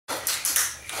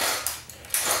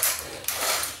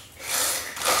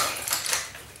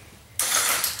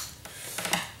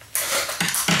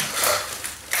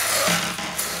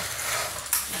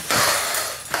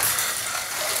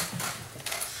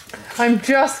I'm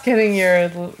just getting your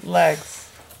legs.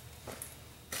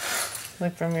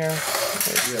 Like from your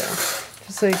legs, Yeah.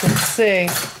 just so you can see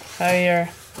how you're.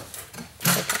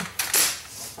 Okay.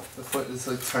 The foot is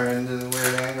like turned in a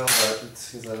weird angle, but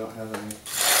it's because I don't have any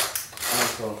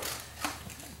ankle.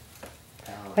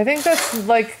 I think that's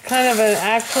like kind of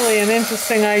actually an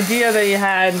interesting idea that you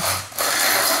had.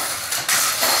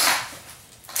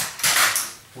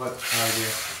 What idea?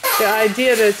 The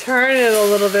idea to turn it a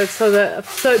little bit so that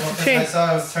Well, to I change.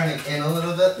 saw I was turning in a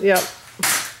little bit. Yep.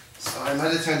 So I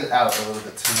might have turned it out a little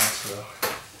bit too much though.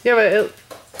 Yeah, but it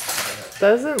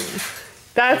doesn't.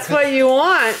 That's what you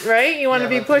want, right? You want to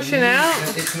be pushing out.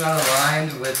 It's not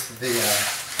aligned with the.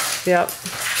 Yep.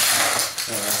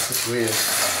 It's weird.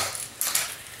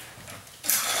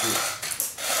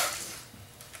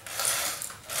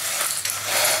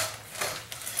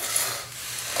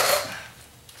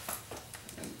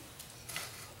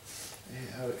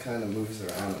 How it kind of moves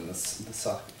around and the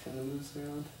socket kind of moves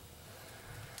around.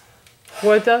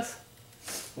 What does?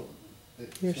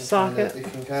 Your socket? It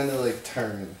can kind of like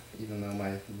turn, even though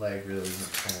my leg really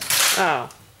isn't turning. Oh.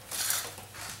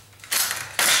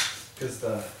 Because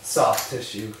the soft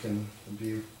tissue can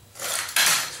be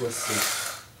twisted.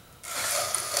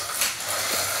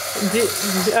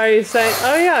 Are you saying,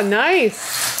 oh yeah,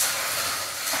 nice.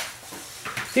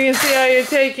 You can see how you're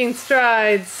taking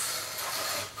strides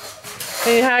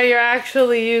and how you're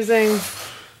actually using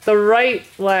the right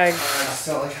leg. I just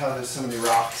don't like how there's so many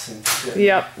rocks and shit.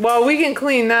 Yep. Well, we can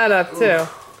clean that up too. At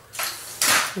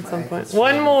some point.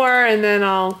 One more and then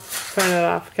I'll turn it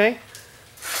off, okay?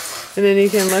 And then you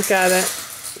can look at it.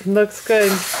 It looks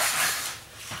good.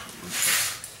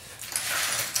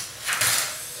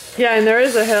 Yeah, and there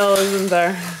is a hill, isn't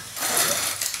there?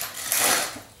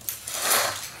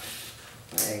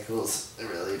 My ankles are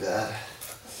really bad.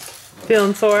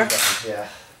 Feeling sore? Yeah.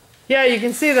 Yeah, you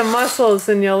can see the muscles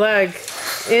in your leg.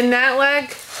 In that leg,